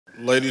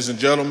Ladies and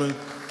gentlemen, an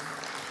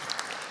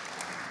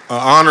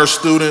honor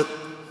student,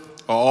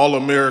 an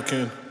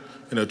All-American,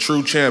 and a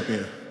true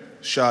champion,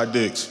 Shyquinn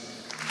Dix.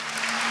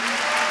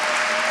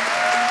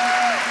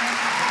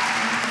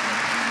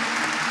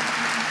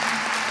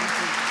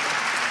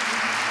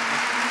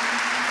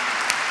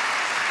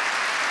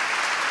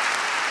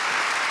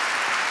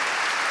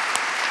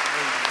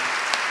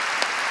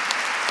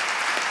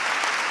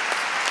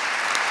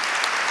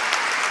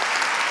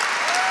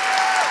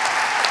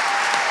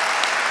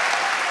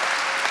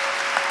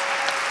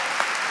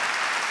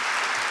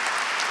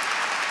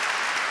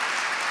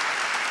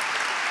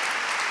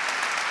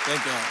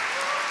 Thank God.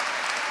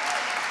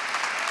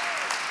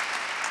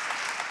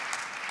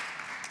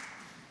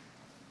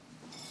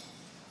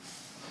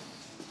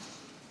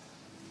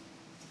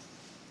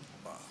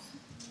 Wow.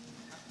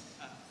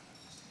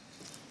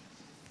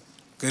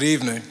 Good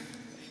evening,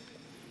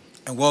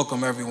 and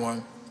welcome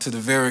everyone to the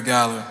very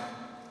Gala.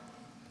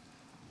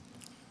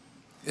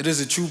 It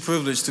is a true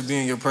privilege to be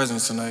in your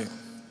presence tonight.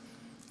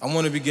 I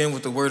want to begin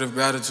with a word of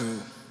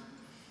gratitude.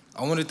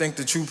 I want to thank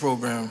the True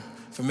program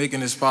for making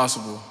this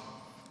possible.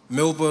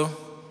 Milpa,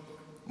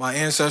 my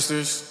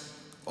ancestors,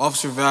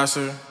 Officer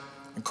Vassar,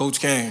 and Coach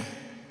Kane.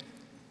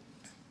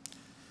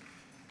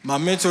 My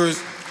mentors,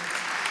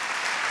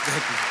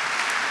 thank you.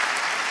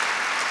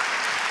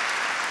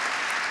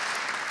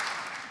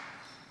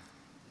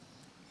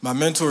 My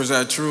mentors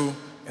at True,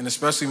 and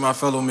especially my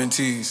fellow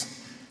mentees.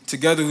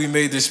 Together we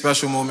made this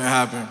special moment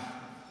happen.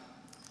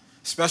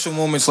 Special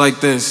moments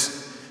like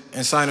this,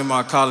 and signing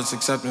my college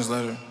acceptance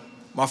letter,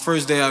 my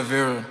first day at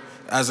Vera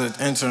as an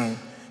intern,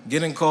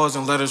 getting calls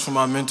and letters from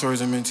my mentors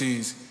and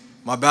mentees,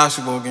 my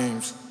basketball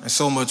games, and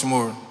so much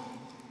more.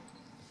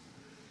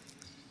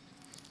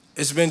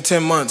 It's been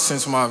 10 months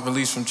since my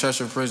release from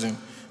Cheshire Prison,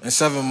 and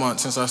 7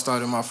 months since I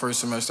started my first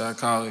semester at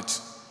college.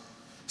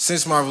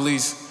 Since my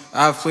release,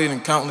 I have played in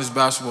countless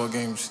basketball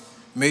games,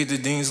 made the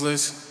dean's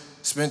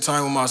list, spent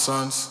time with my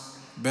sons,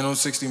 been on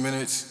 60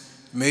 Minutes,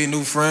 made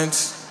new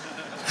friends.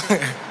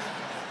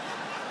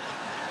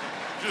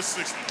 Just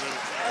 60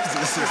 minutes.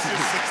 Just 60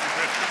 minutes.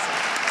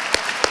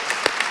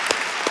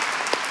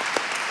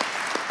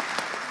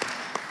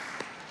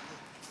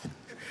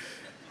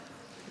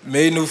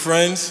 Made new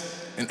friends,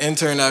 and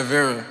interned at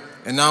Vera,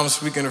 and now I'm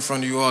speaking in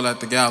front of you all at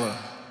the Gala.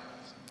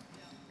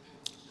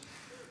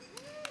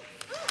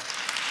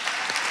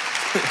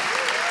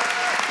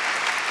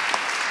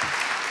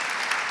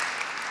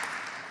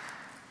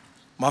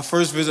 My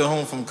first visit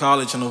home from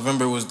college in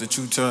November was the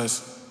true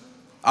test.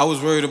 I was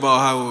worried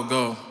about how it would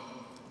go.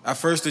 At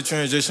first, the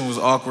transition was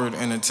awkward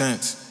and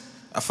intense.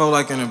 I felt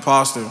like an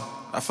imposter.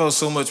 I felt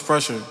so much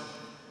pressure.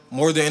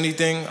 More than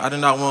anything, I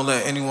did not want to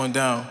let anyone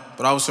down,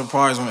 but I was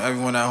surprised when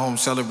everyone at home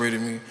celebrated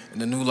me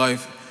and the new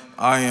life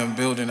I am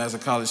building as a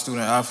college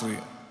student athlete.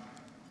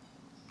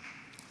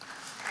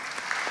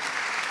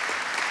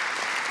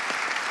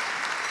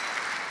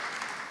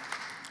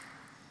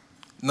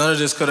 None of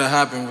this could have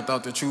happened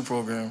without the True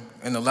program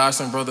and the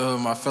lasting brotherhood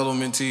of my fellow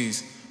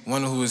mentees,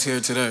 one who is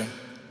here today.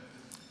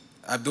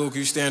 Abdul, can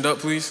you stand up,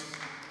 please?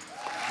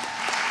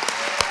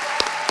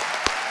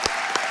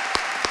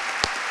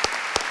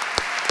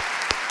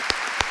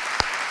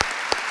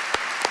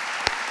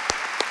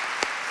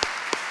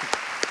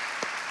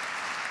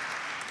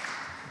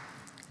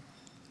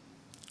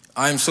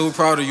 I am so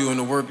proud of you and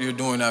the work you're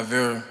doing at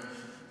Vera.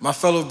 My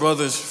fellow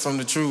brothers from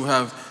the True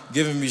have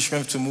given me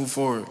strength to move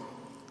forward.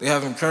 They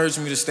have encouraged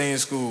me to stay in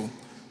school,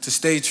 to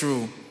stay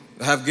true.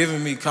 They have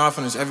given me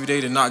confidence every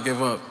day to not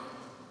give up.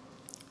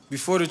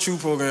 Before the True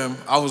program,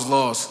 I was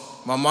lost.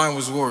 My mind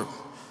was warped.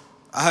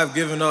 I have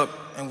given up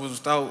and was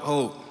without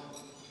hope.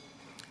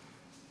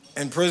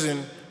 In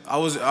prison, I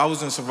was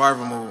in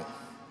survival mode.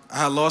 I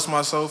had lost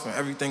myself and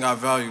everything I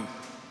valued.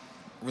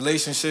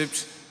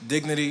 Relationships,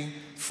 dignity,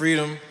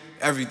 freedom,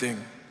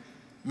 everything.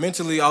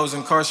 Mentally, I was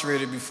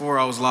incarcerated before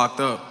I was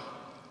locked up.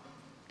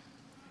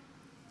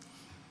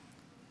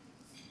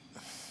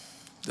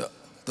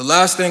 The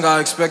last thing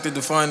I expected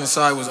to find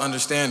inside was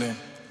understanding,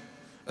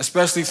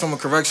 especially from a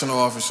correctional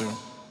officer.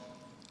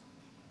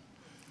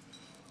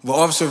 What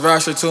Officer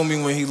Vassar told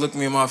me when he looked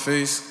me in my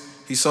face,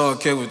 he saw a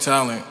kid with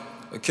talent,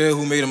 a kid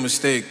who made a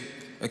mistake,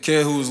 a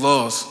kid who was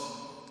lost.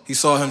 He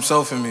saw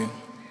himself in me.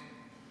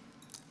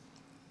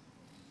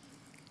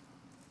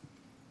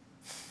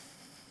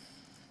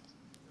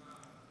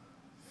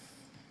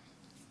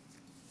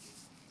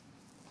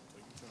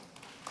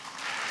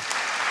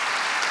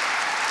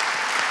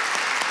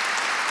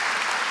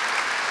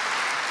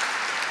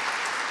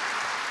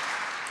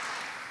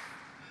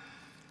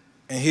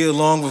 And he,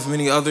 along with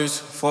many others,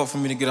 fought for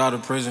me to get out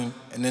of prison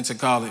and into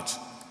college.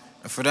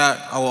 And for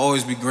that, I will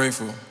always be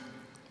grateful.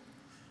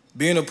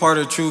 Being a part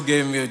of True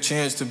gave me a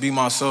chance to be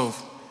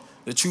myself.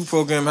 The True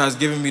program has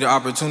given me the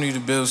opportunity to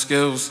build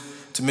skills,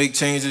 to make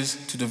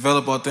changes, to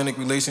develop authentic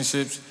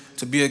relationships,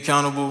 to be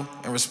accountable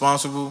and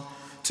responsible,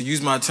 to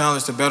use my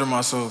talents to better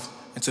myself,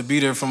 and to be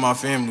there for my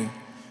family,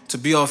 to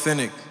be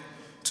authentic,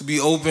 to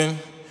be open,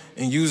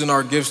 and using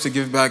our gifts to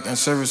give back in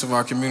service of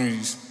our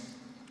communities.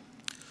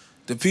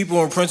 The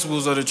people and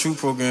principles of the True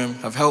program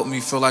have helped me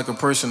feel like a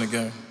person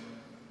again.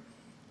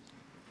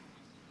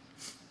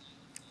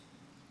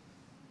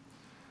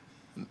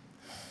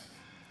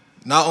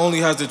 Not only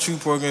has the True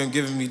program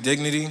given me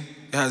dignity,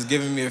 it has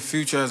given me a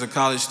future as a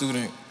college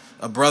student,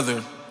 a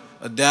brother,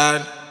 a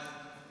dad,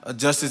 a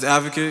justice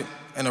advocate,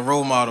 and a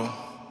role model.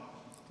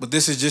 But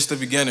this is just the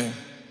beginning.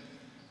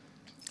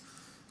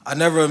 I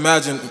never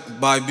imagined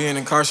by being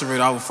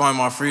incarcerated I would find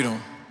my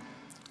freedom.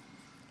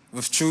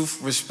 With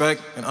truth,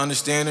 respect, and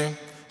understanding,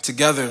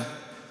 together,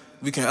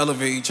 we can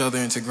elevate each other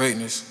into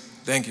greatness.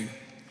 Thank you.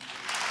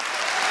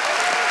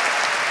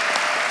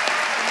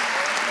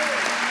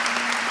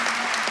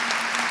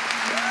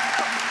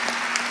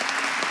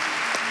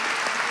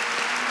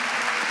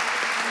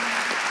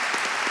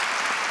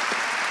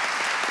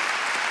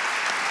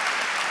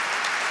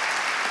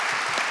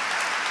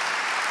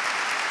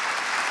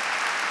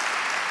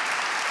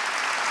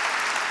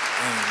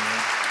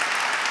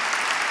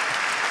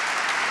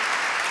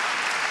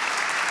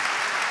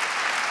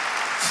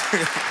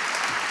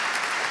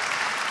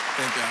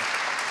 Thank y'all.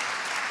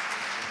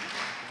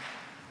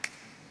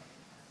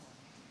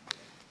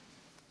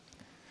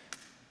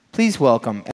 Please welcome